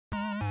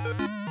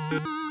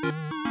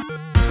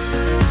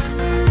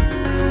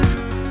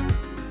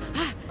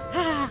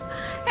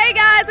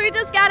guys, we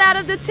just got out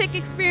of the Tick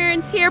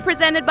experience here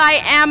presented by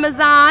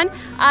Amazon.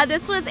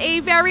 This was a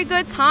very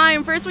good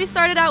time. First, we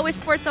started out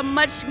for some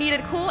much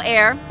needed cool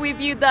air. We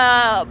viewed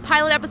the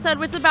pilot episode,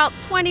 which is about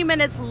 20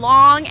 minutes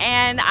long,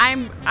 and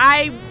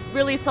I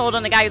really sold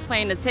on the guy who's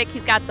playing the Tick.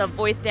 He's got the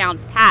voice down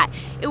pat.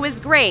 It was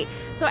great.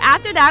 So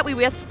after that, we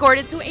were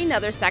escorted to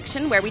another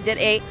section where we did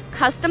a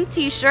custom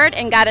t-shirt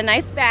and got a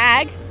nice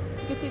bag.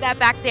 You can see that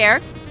back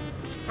there.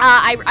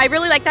 I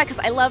really like that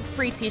because I love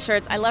free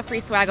t-shirts. I love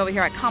free swag over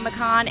here at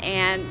Comic-Con,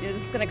 and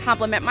this is going to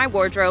complement my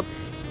wardrobe.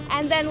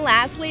 And then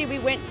lastly, we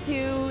went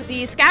to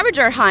the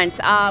scavenger hunt.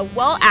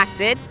 Well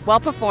acted, well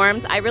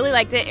performed. I really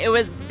liked it. It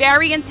was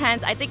very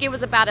intense. I think it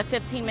was about a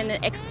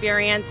 15-minute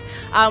experience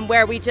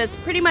where we just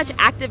pretty much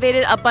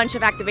activated a bunch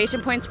of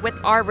activation points with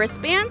our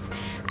wristbands.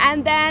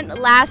 And then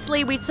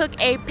lastly, we took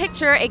a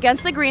picture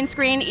against the green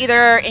screen,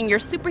 either in your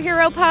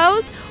superhero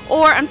pose,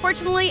 or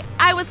unfortunately,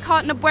 I was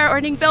caught in a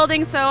burning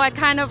building, so I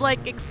kind of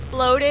like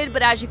exploded.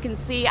 But as you can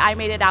see, I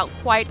made it out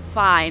quite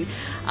fine.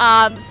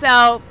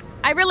 So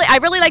I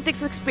really like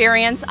this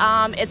experience.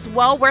 It's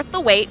well worth the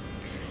wait.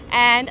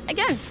 And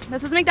again,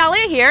 this is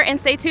Migdalia here, and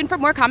stay tuned for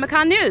more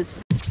Comic-Con news.